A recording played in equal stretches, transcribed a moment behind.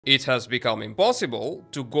It has become impossible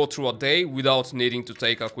to go through a day without needing to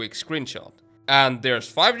take a quick screenshot. And there's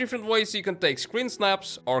 5 different ways you can take screen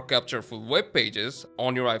snaps or capture full web pages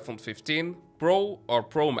on your iPhone 15 Pro or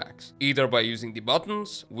Pro Max, either by using the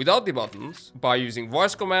buttons, without the buttons, by using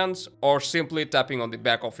voice commands, or simply tapping on the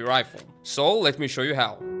back of your iPhone. So let me show you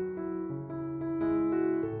how.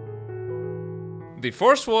 The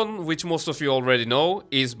first one, which most of you already know,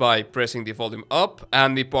 is by pressing the volume up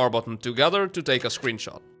and the power button together to take a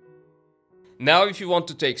screenshot. Now, if you want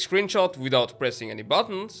to take screenshot without pressing any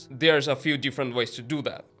buttons, there's a few different ways to do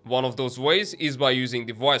that. One of those ways is by using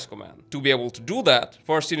the voice command. To be able to do that,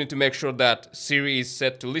 first you need to make sure that Siri is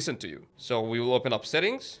set to listen to you. So we will open up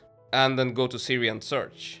settings and then go to Siri and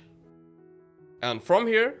search. And from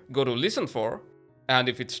here, go to listen for, and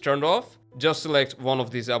if it's turned off, just select one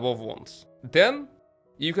of these above ones. Then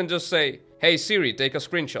you can just say, "Hey Siri, take a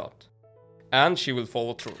screenshot," and she will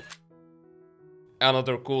follow through.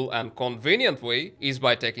 Another cool and convenient way is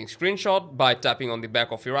by taking screenshot by tapping on the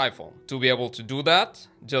back of your iPhone. To be able to do that,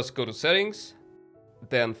 just go to settings,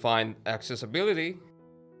 then find accessibility,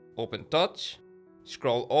 open touch,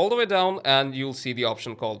 scroll all the way down and you'll see the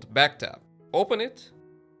option called back tap. Open it,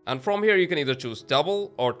 and from here you can either choose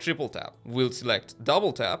double or triple tap. We'll select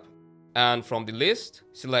double tap, and from the list,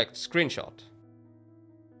 select screenshot.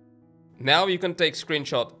 Now you can take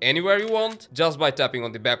screenshot anywhere you want just by tapping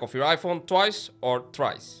on the back of your iPhone twice or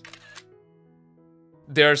thrice.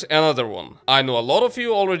 There's another one. I know a lot of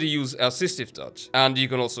you already use Assistive Touch, and you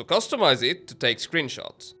can also customize it to take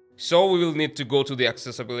screenshots. So we will need to go to the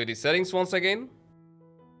accessibility settings once again,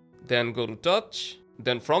 then go to touch,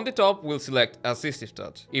 then from the top we'll select Assistive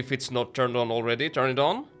Touch. If it's not turned on already, turn it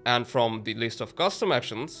on, and from the list of custom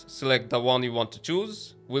actions, select the one you want to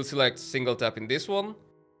choose. We'll select single tap in this one.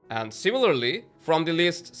 And similarly, from the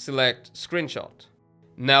list, select screenshot.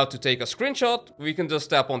 Now to take a screenshot, we can just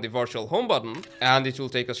tap on the virtual home button and it will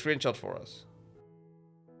take a screenshot for us.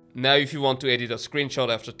 Now if you want to edit a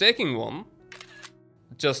screenshot after taking one,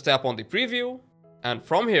 just tap on the preview, and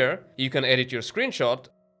from here, you can edit your screenshot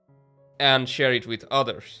and share it with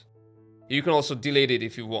others. You can also delete it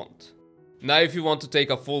if you want. Now if you want to take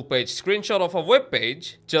a full page screenshot of a web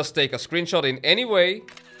page, just take a screenshot in any way,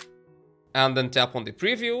 and then tap on the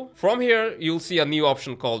preview. From here, you'll see a new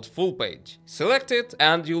option called full page. Select it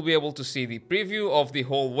and you'll be able to see the preview of the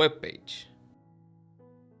whole web page.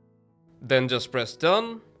 Then just press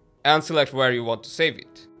done and select where you want to save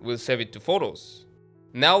it. We'll save it to photos.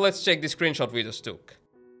 Now let's check the screenshot we just took.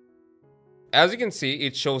 As you can see,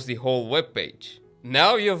 it shows the whole web page.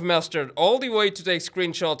 Now you've mastered all the way to take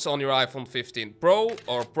screenshots on your iPhone 15 Pro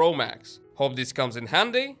or Pro Max. Hope this comes in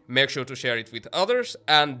handy, make sure to share it with others,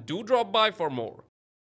 and do drop by for more.